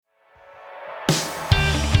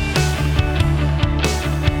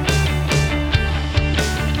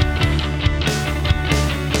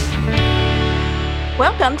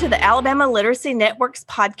Welcome to the Alabama Literacy Network's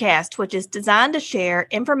podcast, which is designed to share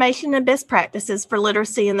information and best practices for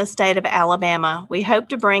literacy in the state of Alabama. We hope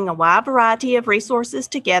to bring a wide variety of resources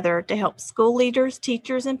together to help school leaders,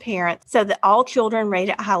 teachers, and parents so that all children rate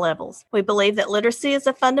at high levels. We believe that literacy is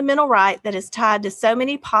a fundamental right that is tied to so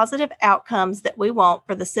many positive outcomes that we want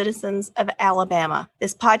for the citizens of Alabama.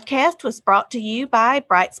 This podcast was brought to you by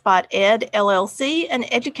Bright Spot Ed, LLC,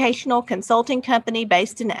 an educational consulting company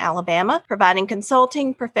based in Alabama, providing consulting,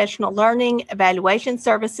 professional learning, evaluation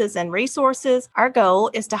services, and resources. Our goal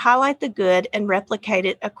is to highlight the good and replicate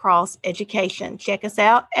it across education. Check us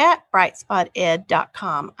out at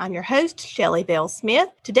brightspoted.com. I'm your host, Shelley Bell Smith.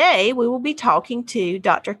 Today, we will be talking to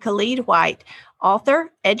Dr. Khalid White, author,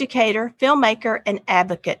 educator, filmmaker, and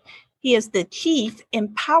advocate. He is the Chief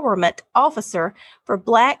Empowerment Officer for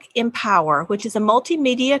Black Empower, which is a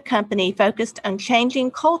multimedia company focused on changing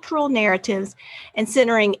cultural narratives and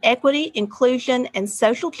centering equity, inclusion, and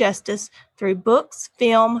social justice through books,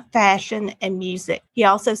 film, fashion, and music. He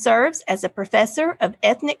also serves as a professor of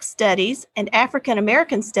ethnic studies and African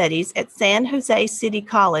American studies at San Jose City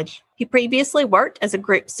College. He previously worked as a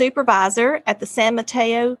group supervisor at the San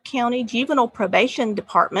Mateo County Juvenile Probation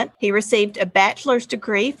Department. He received a bachelor's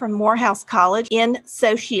degree from Morehouse College in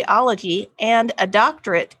sociology and a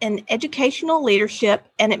doctorate in educational leadership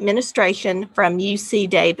and administration from UC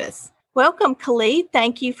Davis. Welcome, Khalid.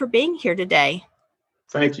 Thank you for being here today.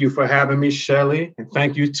 Thank you for having me, Shelley, and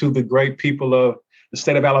thank you to the great people of the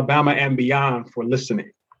state of Alabama and beyond for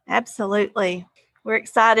listening. Absolutely. We're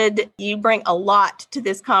excited. You bring a lot to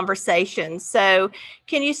this conversation. So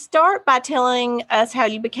can you start by telling us how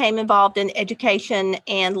you became involved in education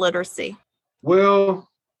and literacy? Well,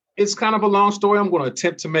 it's kind of a long story. I'm going to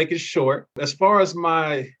attempt to make it short. As far as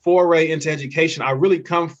my foray into education, I really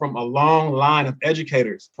come from a long line of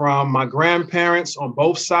educators, from my grandparents on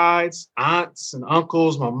both sides, aunts and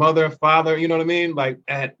uncles, my mother and father, you know what I mean? Like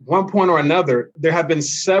at one point or another, there have been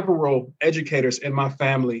several educators in my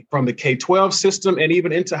family from the K-12 system and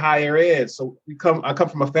even into higher ed. So I come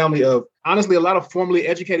from a family of honestly, a lot of formally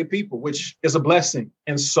educated people, which is a blessing.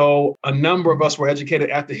 And so a number of us were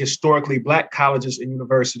educated at the historically Black colleges and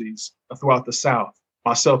universities throughout the South,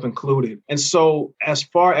 myself included. And so as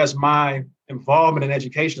far as my involvement in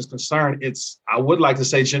education is concerned, I would like to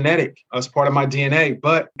say genetic as part of my DNA.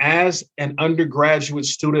 But as an undergraduate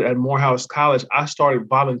student at Morehouse College, I started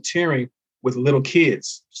volunteering with little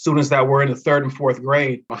kids, students that were in the 3rd and 4th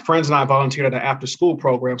grade. My friends and I volunteered at an after-school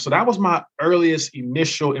program. So that was my earliest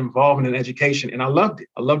initial involvement in education. And I loved it.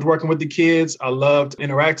 I loved working with the kids. I loved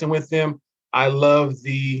interacting with them. I loved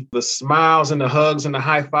the smiles and the hugs and the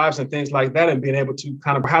high fives and things like that, and being able to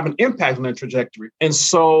kind of have an impact on their trajectory. And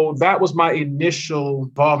so that was my initial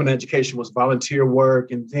involvement in education, was volunteer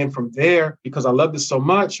work. And then from there, because I loved it so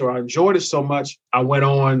much, or I enjoyed it so much, I went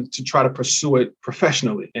on to try to pursue it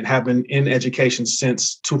professionally and have been in education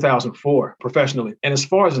since 2004 professionally. And as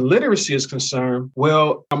far as literacy is concerned,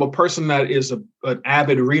 well, I'm a person that is an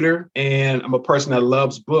avid reader, and I'm a person that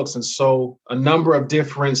loves books. And so a number of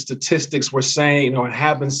different statistics were saying, and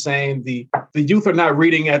have been saying, the youth are not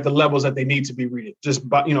reading at the levels that they need to be reading, just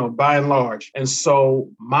by and large. And so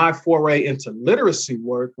my foray into literacy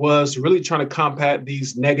work was really trying to combat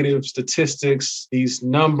these negative statistics, these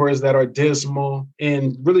numbers that are dismal,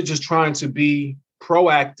 and really just trying to be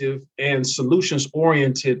proactive and solutions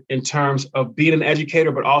oriented in terms of being an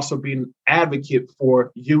educator, but also being an advocate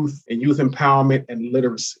for youth and youth empowerment and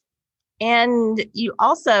literacy. And you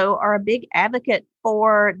also are a big advocate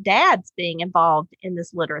for dads being involved in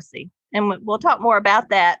this literacy. And we'll talk more about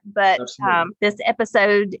that. But this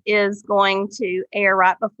episode is going to air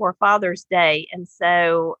right before Father's Day. And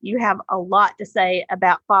so you have a lot to say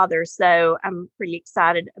about fathers. So I'm pretty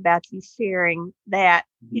excited about you sharing that.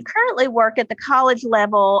 You currently work at the college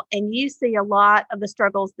level, and you see a lot of the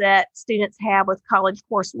struggles that students have with college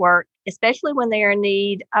coursework, especially when they are in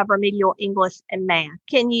need of remedial English and math.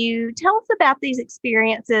 Can you tell us about these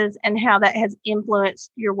experiences and how that has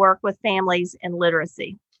influenced your work with families and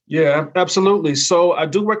literacy? Yeah, absolutely. So I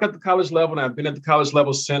do work at the college level, and I've been at the college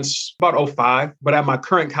level since about 2005, but at my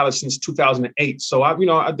current college since 2008. So I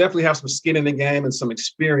definitely have some skin in the game and some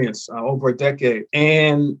experience over a decade.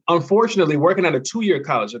 And unfortunately, working at a 2-year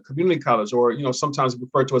college, a community college, or sometimes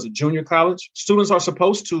referred to as a junior college, students are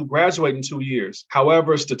supposed to graduate in 2 years.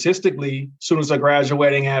 However, statistically, students are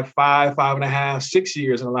graduating at 5.5, 6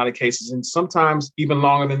 years in a lot of cases, and sometimes even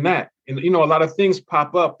longer than that. And, a lot of things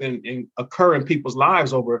pop up and occur in people's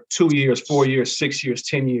lives over 2 years, 4 years, 6 years,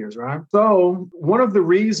 10 years, right? So one of the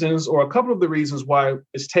reasons, or a couple of the reasons why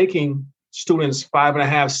it's taking students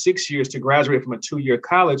 5.5, 6 years to graduate from a 2-year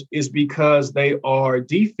college is because they are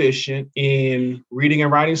deficient in reading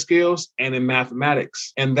and writing skills and in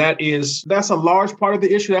mathematics. And that's a large part of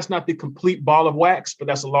the issue. That's not the complete ball of wax, but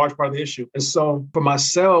that's a large part of the issue. And so for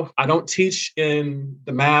myself, I don't teach in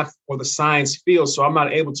the math or the science field, so I'm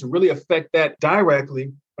not able to really affect that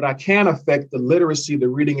directly, but I can affect the literacy, the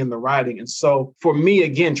reading and the writing. And so for me,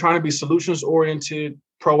 again, trying to be solutions oriented,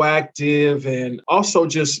 proactive, and also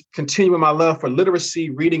just continuing my love for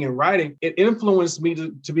literacy, reading, and writing, it influenced me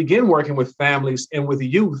to begin working with families and with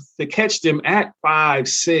youth to catch them at 5,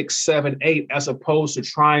 6, 7, 8, as opposed to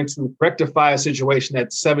trying to rectify a situation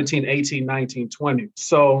at 17, 18, 19, 20.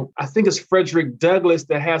 So I think it's Frederick Douglass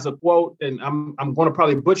that has a quote, and I'm going to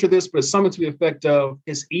probably butcher this, but it's something to the effect of,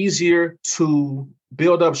 it's easier to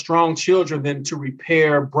build up strong children than to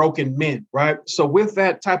repair broken men, right? So with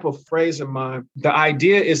that type of phrase in mind, the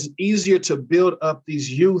idea is easier to build up these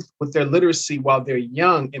youth with their literacy while they're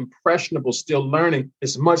young, impressionable, still learning.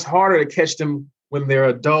 It's much harder to catch them when they're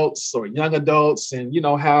adults or young adults and,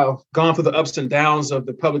 have gone through the ups and downs of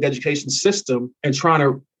the public education system and trying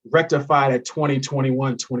to rectify it at 20,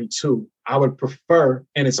 21, 22. I would prefer,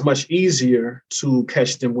 and it's much easier to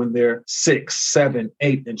catch them when they're 6, 7,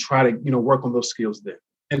 8 and try to, work on those skills there.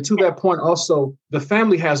 And to that point, also, the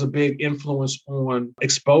family has a big influence on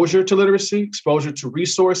exposure to literacy, exposure to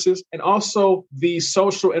resources, and also the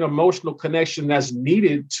social and emotional connection that's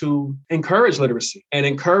needed to encourage literacy and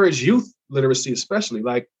encourage youth literacy, especially.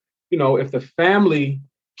 Like, if the family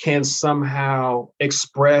can somehow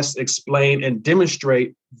express, explain, and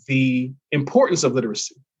demonstrate the importance of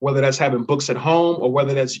literacy, whether that's having books at home or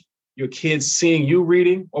whether that's your kids seeing you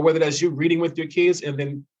reading or whether that's you reading with your kids and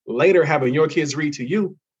then later having your kids read to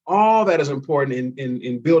you, all that is important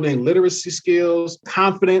in building literacy skills,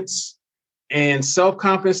 confidence, and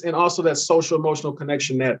self-confidence, and also that social emotional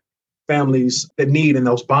connection that families that need and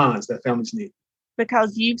those bonds that families need.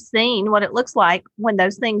 Because you've seen what it looks like when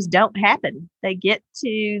those things don't happen. They get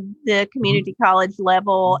to the community college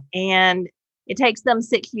level and it takes them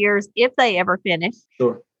 6 years if they ever finish.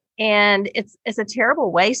 Sure. And it's a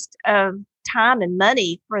terrible waste of time and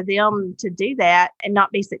money for them to do that and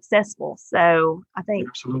not be successful. So I think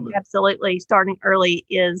absolutely starting early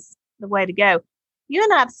is the way to go. You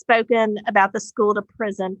and I have spoken about the school to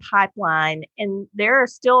prison pipeline, and there are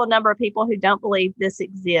still a number of people who don't believe this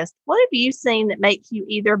exists. What have you seen that makes you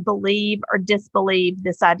either believe or disbelieve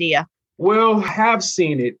this idea? Well, I have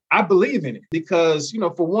seen it. I believe in it because,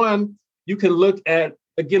 for one, you can look at,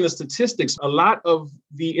 again, the statistics. A lot of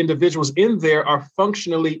the individuals in there are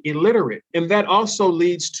functionally illiterate. And that also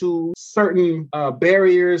leads to certain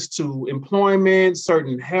barriers to employment,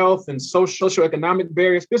 certain health and socioeconomic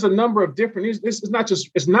barriers. There's a number of different, it's not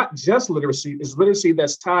just literacy, it's literacy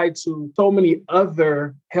that's tied to so many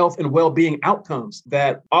other health and well-being outcomes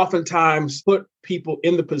that oftentimes put people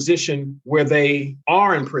in the position where they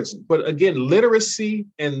are in prison. But again, literacy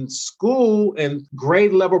and school and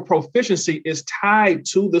grade level proficiency is tied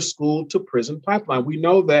to the school to prison pipeline. We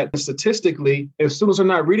know that statistically, if students are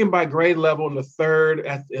not reading by grade level in the third,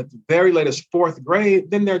 at the very latest fourth grade,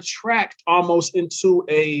 then they're tracked almost into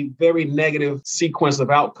a very negative sequence of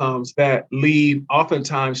outcomes that lead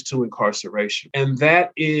oftentimes to incarceration. And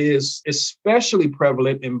that is especially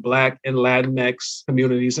prevalent in Black and Latinx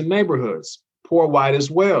communities and neighborhoods. Poor white as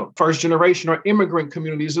well, first generation or immigrant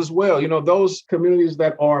communities as well. Those communities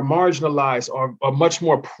that are marginalized are much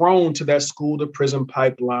more prone to that school to prison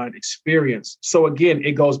pipeline experience. So again,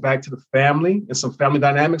 it goes back to the family and some family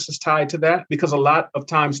dynamics is tied to that because a lot of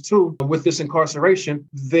times too, with this incarceration,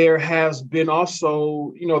 there has been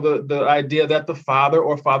also, the idea that the father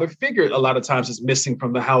or father figure a lot of times is missing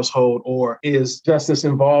from the household or is just as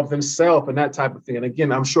involved himself and that type of thing. And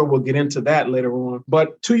again, I'm sure we'll get into that later on.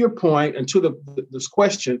 But to your point and to this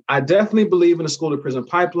question, I definitely believe in the school to prison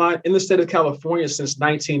pipeline. In the state of California since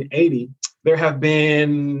 1980, there have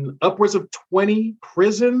been upwards of 20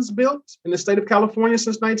 prisons built in the state of California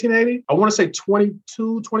since 1980. I want to say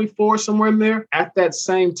 22, 24, somewhere in there. At that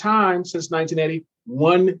same time, since 1980,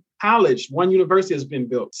 one university has been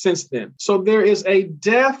built since then. So there is a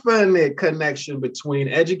definite connection between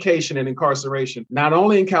education and incarceration, not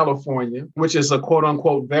only in California, which is a quote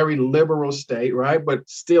unquote very liberal state, right? But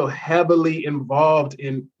still heavily involved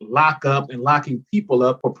in lockup and locking people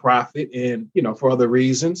up for profit and, for other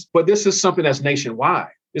reasons. But this is something that's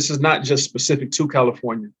nationwide. This is not just specific to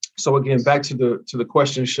California. So again, back to the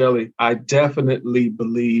question, Shelley, I definitely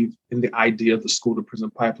believe in the idea of the school to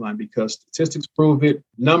prison pipeline because statistics prove it,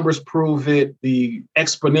 numbers prove it, the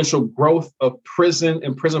exponential growth of prison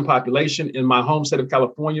and prison population in my home state of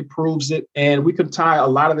California proves it. And we can tie a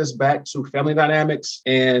lot of this back to family dynamics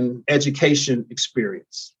and education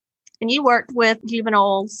experience. And you worked with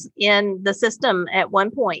juveniles in the system at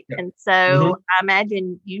one point. Yeah. And so I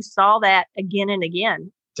imagine you saw that again and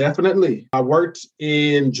again. Definitely. I worked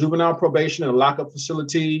in juvenile probation in a lockup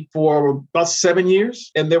facility for about 7 years.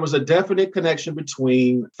 And there was a definite connection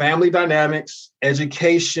between family dynamics,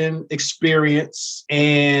 education, experience,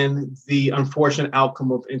 and the unfortunate outcome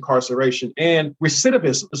of incarceration and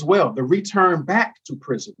recidivism as well. The return back to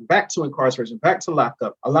prison, back to incarceration, back to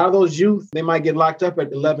lockup. A lot of those youth, they might get locked up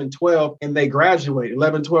at 11, 12, and they graduate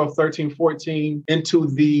 11, 12, 13, 14 into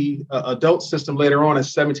the adult system later on at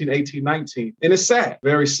 17, 18, 19. And it's sad,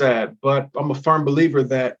 very sad, but I'm a firm believer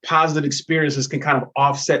that positive experiences can kind of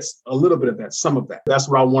offset a little bit of that, some of that. That's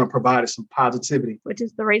what I want to provide is some positivity. Which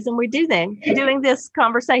is the reason we're doing this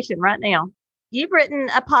conversation right now. You've written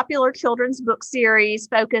a popular children's book series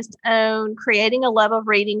focused on creating a love of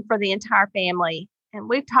reading for the entire family. And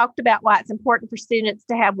we've talked about why it's important for students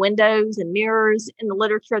to have windows and mirrors in the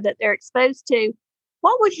literature that they're exposed to.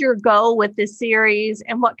 What was your goal with this series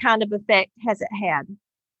and what kind of effect has it had?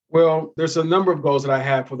 Well, there's a number of goals that I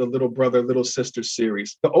have for the Little Brother, Little Sister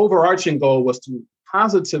series. The overarching goal was to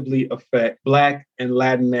positively affect Black and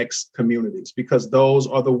Latinx communities because those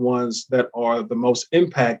are the ones that are the most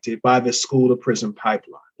impacted by the school to prison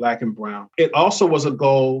pipeline, Black and brown. It also was a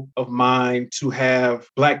goal of mine to have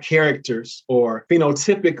Black characters or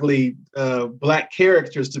phenotypically Black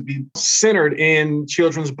characters to be centered in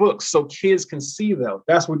children's books so kids can see them.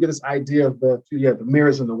 That's where we get this idea of the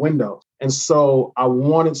mirrors in the windows. And so I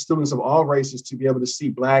wanted students of all races to be able to see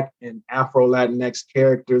Black and Afro-Latinx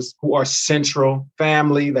characters who are central,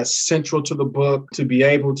 family that's central to the book, to be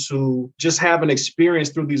able to just have an experience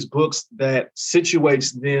through these books that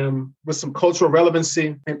situates them with some cultural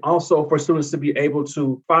relevancy, and also for students to be able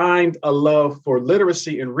to find a love for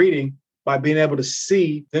literacy and reading by being able to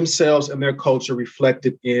see themselves and their culture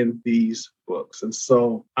reflected in these books. And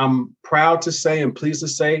so I'm proud to say and pleased to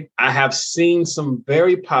say I have seen some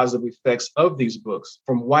very positive effects of these books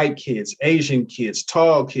from white kids, Asian kids,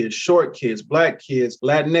 tall kids, short kids, Black kids,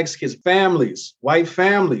 Latinx kids, families, white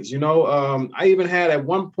families. I even had at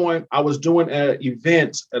one point, I was doing an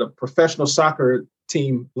event at a professional soccer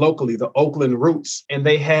team locally, the Oakland Roots. And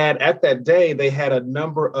they had a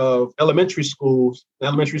number of elementary school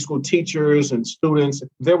teachers and students.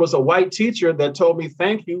 There was a white teacher that told me,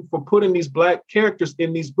 thank you for putting these Black characters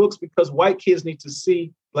in these books because white kids need to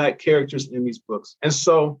see Black characters in these books. And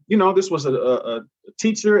so, this was a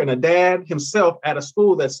teacher and a dad himself at a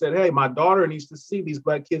school that said, hey, my daughter needs to see these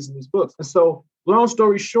Black kids in these books. And so long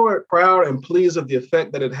story short, proud and pleased of the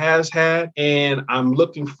effect that it has had. And I'm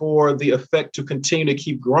looking for the effect to continue to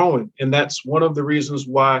keep growing. And that's one of the reasons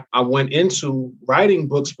why I went into writing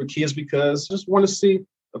books for kids, because I just want to see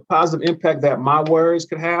the positive impact that my words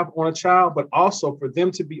could have on a child, but also for them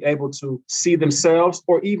to be able to see themselves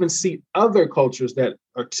or even see other cultures that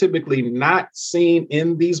are typically not seen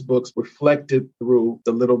in these books reflected through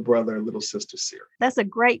the Little Brother, Little Sister series. That's a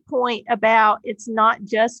great point about it's not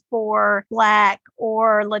just for Black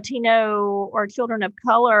or Latino or children of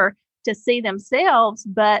color to see themselves,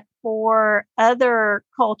 but for other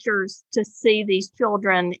cultures to see these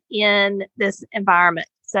children in this environment.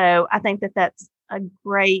 So I think that that's a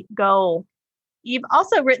great goal. You've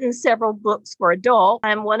also written several books for adults,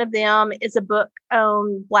 and one of them is a book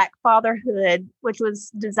on Black fatherhood, which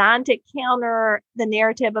was designed to counter the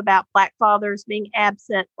narrative about Black fathers being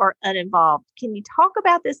absent or uninvolved. Can you talk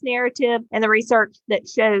about this narrative and the research that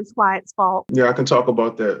shows why it's false? Yeah, I can talk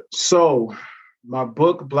about that. So my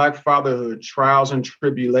book, Black Fatherhood, Trials and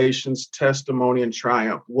Tribulations, Testimony and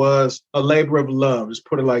Triumph, was a labor of love, just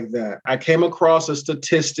put it like that. I came across a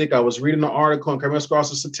statistic. I was reading an article and came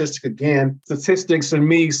across a statistic again. Statistics and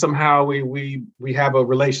me, somehow we have a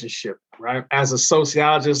relationship, right? As a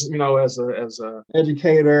sociologist, as a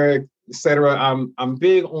educator, et cetera, I'm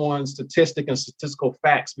big on statistic and statistical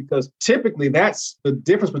facts because typically that's the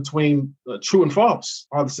difference between true and false.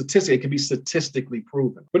 Or the statistic, it can be statistically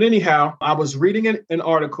proven. But anyhow, I was reading an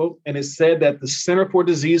article and it said that the Center for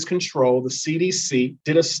Disease Control, the CDC,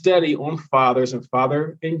 did a study on fathers and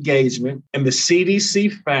father engagement. And the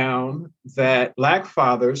CDC found that Black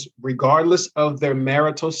fathers, regardless of their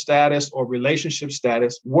marital status or relationship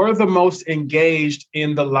status, were the most engaged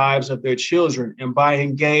in the lives of their children. And by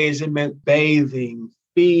engaged, it meant bathing,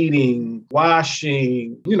 feeding,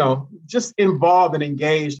 washing, just involved and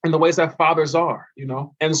engaged in the ways that fathers are,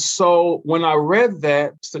 And so when I read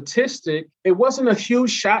that statistic, it wasn't a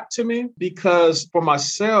huge shock to me because for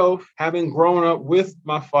myself, having grown up with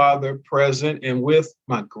my father present and with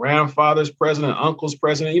my grandfather's present and uncles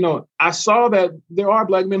present, I saw that there are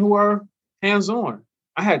Black men who are hands-on.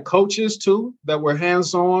 I had coaches too that were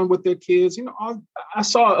hands-on with their kids. I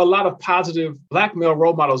saw a lot of positive Black male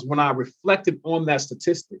role models when I reflected on that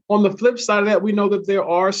statistic. On the flip side of that, we know that there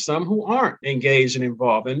are some who aren't engaged and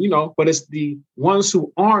involved. And, but it's the ones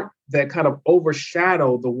who aren't that kind of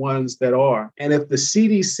overshadow the ones that are. And if the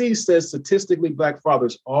CDC says statistically Black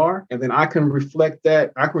fathers are, and then I can reflect kind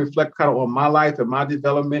of on my life and my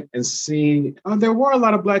development and seeing, there were a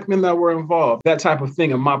lot of Black men that were involved, that type of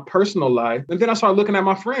thing in my personal life. And then I started looking at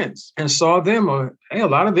my friends and saw them, a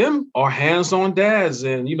lot of them are hands-on dads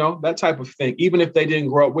and, that type of thing, even if they didn't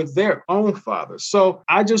grow up with their own fathers. So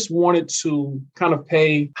I just wanted to kind of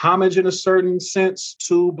pay homage in a certain sense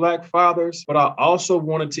to Black fathers, but I also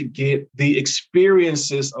wanted to get the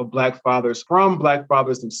experiences of Black fathers from Black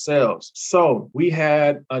fathers themselves. So we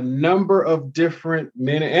had a number of different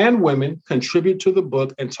men and women contribute to the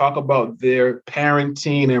book and talk about their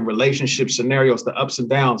parenting and relationship scenarios, the ups and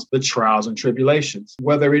downs, the trials and tribulations.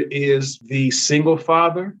 Whether it is the single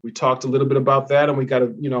father, we talked a little bit about that, and we got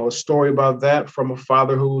a story about that from a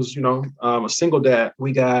father who's, a single dad.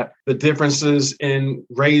 We got the differences in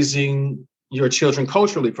raising your children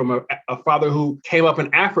culturally from a father who came up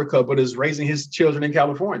in Africa, but is raising his children in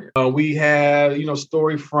California. We had,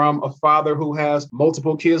 story from a father who has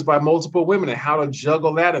multiple kids by multiple women and how to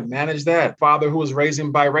juggle that and manage that. Father who is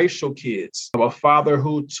raising biracial kids. A father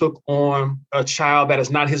who took on a child that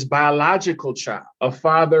is not his biological child. A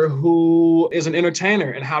father who is an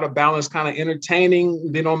entertainer and how to balance kind of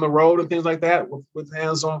entertaining, being on the road and things like that with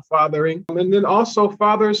hands-on fathering. And then also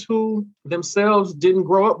fathers who themselves didn't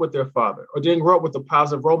grow up with their father or didn't grow up with a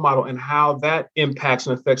positive role model and how that impacts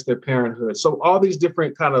and affects their parenthood. So all these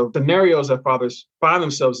different kind of scenarios that fathers find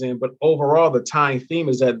themselves in, but overall the tying theme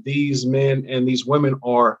is that these men and these women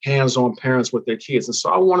are hands-on parents with their kids. And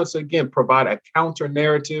so I wanted to, again, provide a counter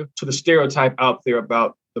narrative to the stereotype out there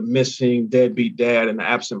about the missing deadbeat dad and the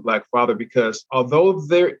absent Black father, because although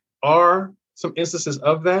there are some instances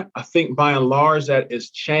of that, I think by and large that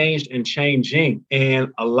is changed and changing, and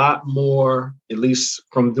a lot more, at least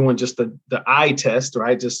from doing just the eye test,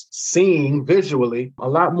 right? Just seeing visually, a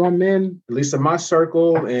lot more men, at least in my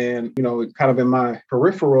circle and, kind of in my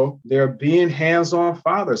peripheral, they're being hands-on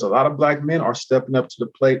fathers. A lot of Black men are stepping up to the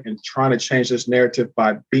plate and trying to change this narrative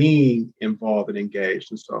by being involved and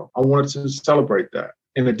engaged. And so I wanted to celebrate that,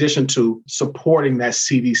 in addition to supporting that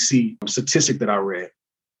CDC statistic that I read.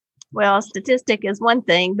 Well, a statistic is one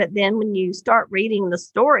thing, but then when you start reading the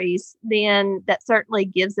stories, then that certainly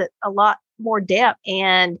gives it a lot more depth,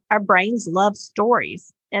 and our brains love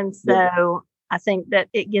stories. And so I think that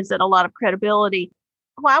it gives it a lot of credibility.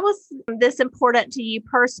 Why was this important to you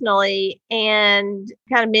personally? And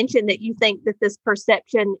kind of mentioned that you think that this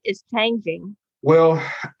perception is changing. Well,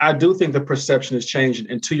 I do think the perception is changing.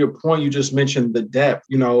 And to your point, you just mentioned the depth,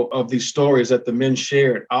 of these stories that the men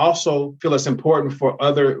shared. I also feel it's important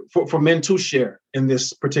for men to share in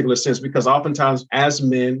this particular sense, because oftentimes as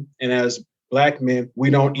men and as Black men, we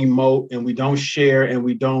don't emote and we don't share and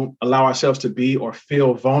we don't allow ourselves to be or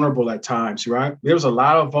feel vulnerable at times, right? There's a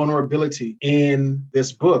lot of vulnerability in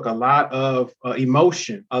this book, a lot of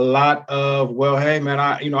emotion, a lot of, well, hey, man,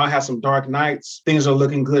 I had some dark nights. Things are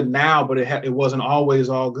looking good now, but it wasn't always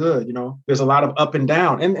all good. There's a lot of up and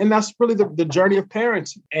down. And that's really the journey of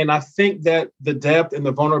parenting. And I think that the depth and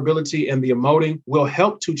the vulnerability and the emoting will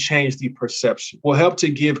help to change the perception, will help to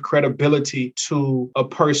give credibility to a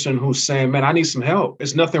person who's saying, man, I need some help.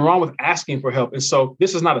 There's nothing wrong with asking for help. And so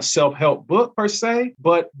this is not a self-help book per se,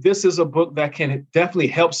 but this is a book that can definitely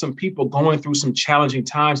help some people going through some challenging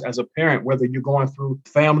times as a parent, whether you're going through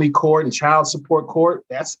family court and child support court,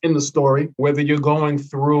 that's in the story, whether you're going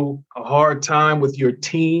through a hard time with your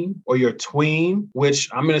teen or your tween, which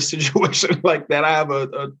I'm in a situation like that. I have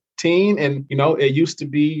a teen, and it used to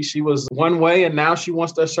be she was one way and now she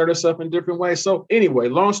wants to assert herself in different ways. So anyway,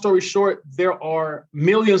 long story short, there are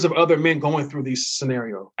millions of other men going through these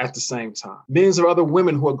scenarios at the same time, millions of other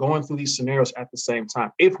women who are going through these scenarios at the same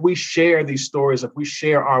time. If we share these stories, if we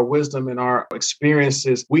share our wisdom and our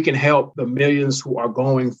experiences, we can help the millions who are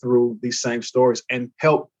going through these same stories and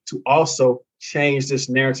help to also change this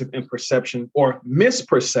narrative and perception or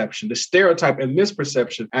misperception, the stereotype and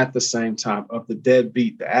misperception at the same time of the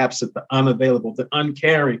deadbeat, the absent, the unavailable, the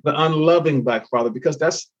uncaring, the unloving Black father, because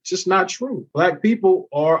that's just not true. Black people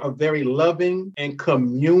are a very loving and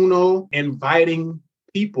communal, inviting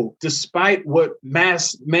people, despite what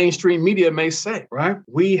mainstream media may say, right?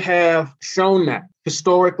 We have shown that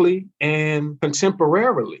historically and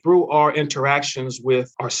contemporarily through our interactions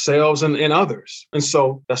with ourselves and others. And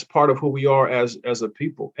so that's part of who we are as a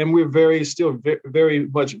people. And we're still very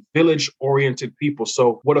much village-oriented people.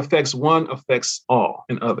 So what affects one affects all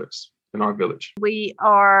and others in our village. We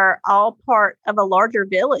are all part of a larger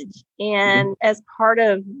village. And as part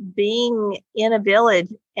of being in a village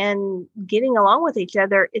and getting along with each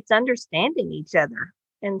other, it's understanding each other.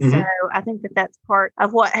 And so I think that that's part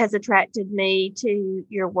of what has attracted me to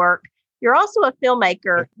your work. You're also a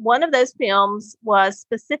filmmaker. One of those films was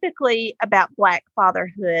specifically about Black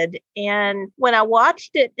fatherhood. And when I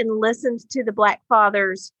watched it and listened to the Black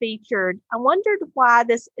fathers featured, I wondered why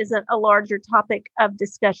this isn't a larger topic of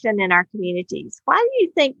discussion in our communities. Why do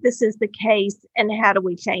you think this is the case, and how do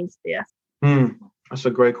we change this? That's a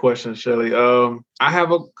great question, Shelley. I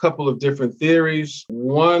have a couple of different theories,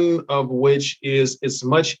 one of which is it's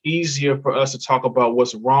much easier for us to talk about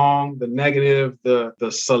what's wrong, the negative, the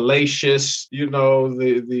salacious,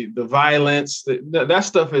 the violence. That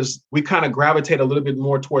stuff is, we kind of gravitate a little bit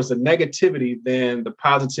more towards the negativity than the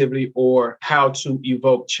positivity or how to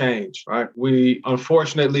evoke change, right? We,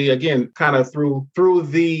 unfortunately, again, kind of through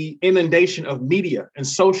the inundation of media and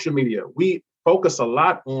social media, we focus a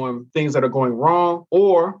lot on things that are going wrong,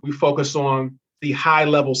 or we focus on the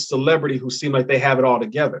high-level celebrity who seem like they have it all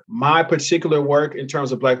together. My particular work in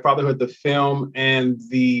terms of Black fatherhood, the film and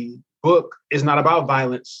the book, is not about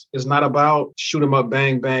violence. It's not about shoot 'em up,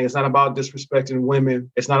 bang, bang. It's not about disrespecting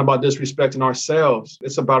women. It's not about disrespecting ourselves.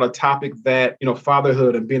 It's about a topic that,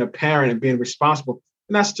 fatherhood and being a parent and being responsible.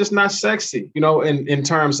 And that's just not sexy, in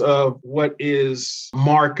terms of what is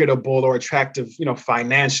marketable or attractive,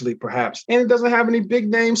 financially, perhaps. And it doesn't have any big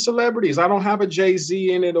name celebrities. I don't have a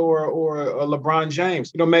Jay-Z in it or a LeBron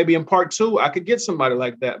James. Maybe in part 2, I could get somebody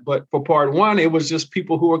like that. But for part 1, it was just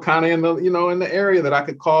people who were kind of in the, in the area that I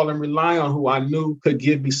could call and rely on, who I knew could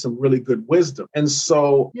give me some really good wisdom. And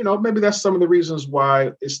so, maybe that's some of the reasons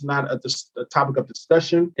why it's not a topic of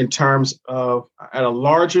discussion in terms of at a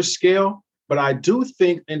larger scale. But I do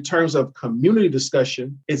think in terms of community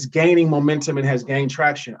discussion, it's gaining momentum and has gained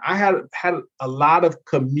traction. I had a lot of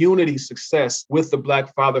community success with the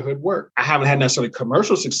Black fatherhood work. I haven't had necessarily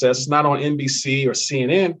commercial success. It's not on NBC or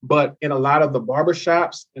CNN, but in a lot of the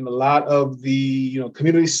barbershops, in a lot of the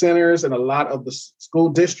community centers, and a lot of the school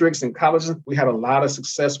districts and colleges, we had a lot of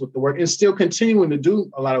success with the work and still continuing to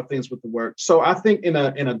do a lot of things with the work. So I think in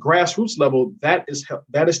a grassroots level, that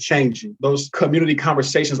is changing. Those community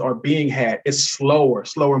conversations are being had. It's slower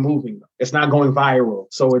moving. It's not going viral.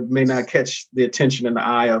 So it may not catch the attention and the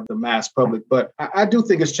eye of the mass public, but I do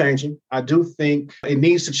think it's changing. I do think it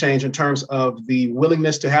needs to change in terms of the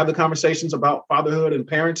willingness to have the conversations about fatherhood and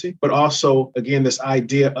parenting, but also, again, this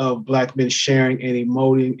idea of Black men sharing and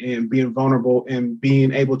emoting and being vulnerable and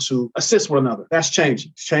being able to assist one another. That's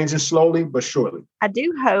changing. It's changing slowly, but surely. I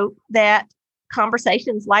do hope that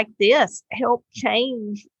conversations like this help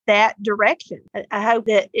change that direction. I hope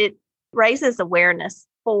that it raises awareness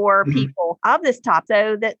for people of this topic,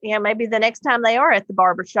 so that maybe the next time they are at the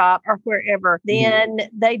barbershop or wherever, then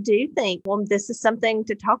they do think, well, this is something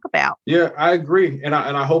to talk about. Yeah, I agree, and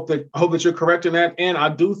I hope that you're correct in that. And I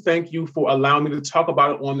do thank you for allowing me to talk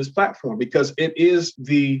about it on this platform, because it is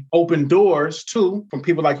the open doors too from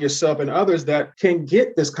people like yourself and others that can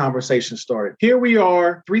get this conversation started. Here we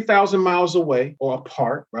are, 3,000 miles away or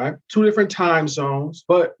apart, right? 2 different time zones,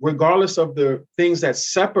 but regardless of the things that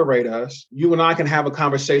separate us, you and I can have a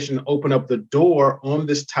conversation, open up the door on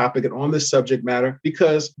this topic and on this subject matter,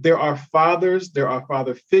 because there are fathers, there are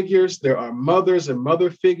father figures, there are mothers and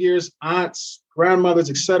mother figures, aunts, grandmothers,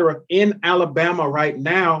 et cetera, in Alabama right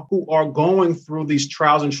now who are going through these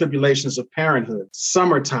trials and tribulations of parenthood.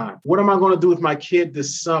 Summertime. What am I going to do with my kid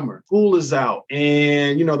this summer? School is out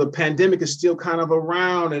and, the pandemic is still kind of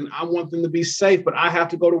around and I want them to be safe, but I have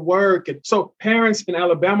to go to work. And so parents in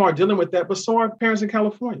Alabama are dealing with that, but so are parents in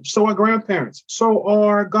California. So are grandparents. So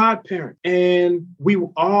are godparents. And we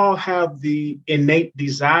all have the innate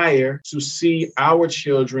desire to see our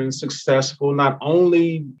children successful, not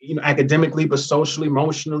only, academically, but socially,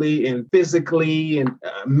 emotionally, and physically, and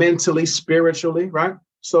mentally, spiritually, right?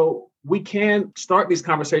 So we can start these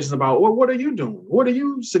conversations about, well, what are you doing? What do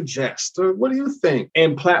you suggest? Or what do you think?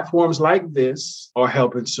 And platforms like this are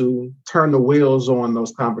helping to turn the wheels on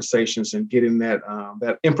those conversations and getting that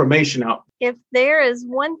information out. If there is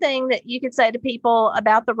one thing that you could say to people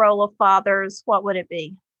about the role of fathers, what would it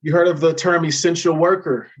be? You heard of the term essential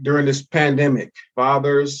worker during this pandemic.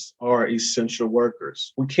 Fathers are essential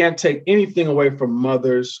workers. We can't take anything away from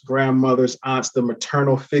mothers, grandmothers, aunts, the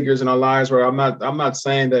maternal figures in our lives. Where I'm not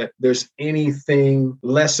saying that there's anything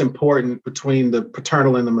less important between the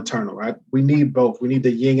paternal and the maternal, right? We need both. We need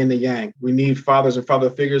the yin and the yang. We need fathers and father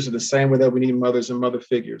figures in the same way that we need mothers and mother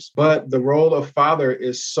figures. But the role of father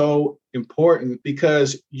is so important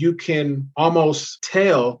because you can almost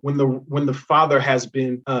tell when the father has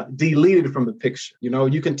been deleted from the picture.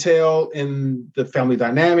 You can tell in the family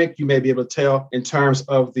dynamic. You may be able to tell in terms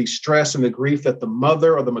of the stress and the grief that the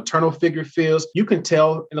mother or the maternal figure feels. You can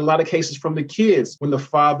tell in a lot of cases from the kids when the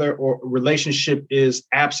father or relationship is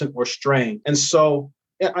absent or strained. And so,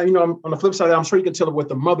 on the flip side, I'm sure you can tell it with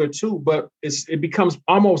the mother too, but it becomes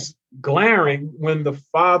almost glaring when the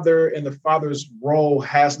father and the father's role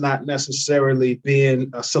has not necessarily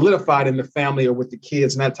been solidified in the family or with the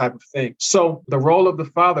kids and that type of thing. So the role of the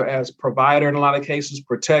father as provider in a lot of cases,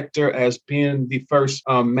 protector, as being the first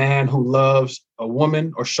man who loves a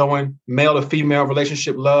woman, or showing male to female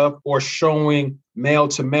relationship love, or showing male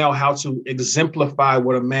to male how to exemplify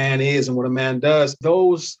what a man is and what a man does.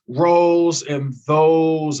 Those roles and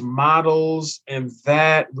those models and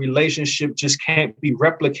that relationship just can't be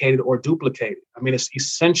replicated or duplicated. I mean, it's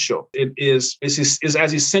essential. It's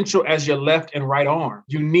as essential as your left and right arm.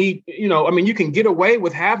 You need, you can get away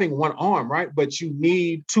with having one arm, right? But you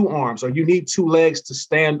need two arms, or you need two legs to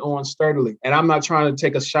stand on sturdily. And I'm not trying to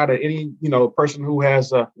take a shot at any, person who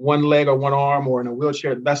has one leg or one arm or in a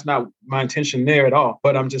wheelchair. That's not my intention there at all.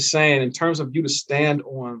 But I'm just saying, in terms of you to stand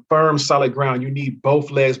on firm, solid ground, you need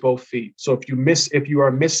both legs, both feet. So if you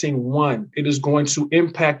are missing one, it is going to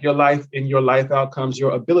impact your life and your life outcomes,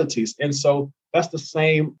 your abilities. And so that's the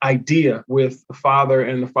same idea with the father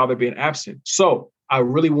and the father being absent. So I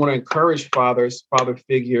really want to encourage father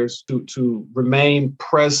figures to remain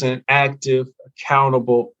present, active,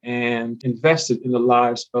 accountable, and invested in the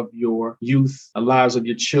lives of your youth, the lives of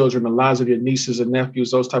your children, the lives of your nieces and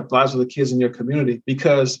nephews, those type of lives of the kids in your community,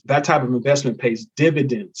 because that type of investment pays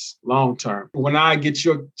dividends long term. When I get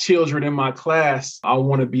your children in my class, I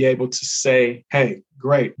want to be able to say, hey,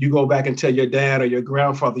 great. You go back and tell your dad or your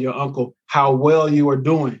grandfather, your uncle, how well you are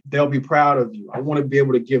doing. They'll be proud of you. I want to be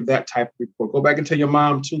able to give that type of report. Go back and tell your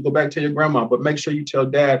mom too. Go back and tell your grandma, but make sure you tell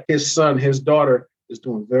dad, his son, his daughter is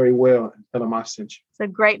doing very well, and tell him I sent you. It's a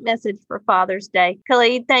great message for Father's Day.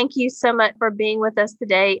 Khalid, thank you so much for being with us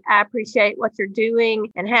today. I appreciate what you're doing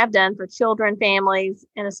and have done for children, families,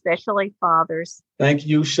 and especially fathers. Thank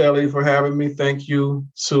you, Shelley, for having me. Thank you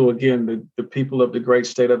to, again, the people of the great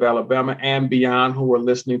state of Alabama and beyond who are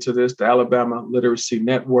listening to this, the Alabama Literacy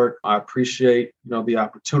Network. I appreciate, the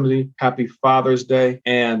opportunity. Happy Father's Day.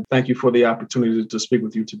 And thank you for the opportunity to speak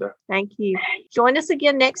with you today. Thank you. Join us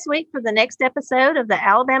again next week for the next episode of the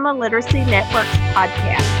Alabama Literacy Network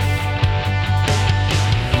podcast.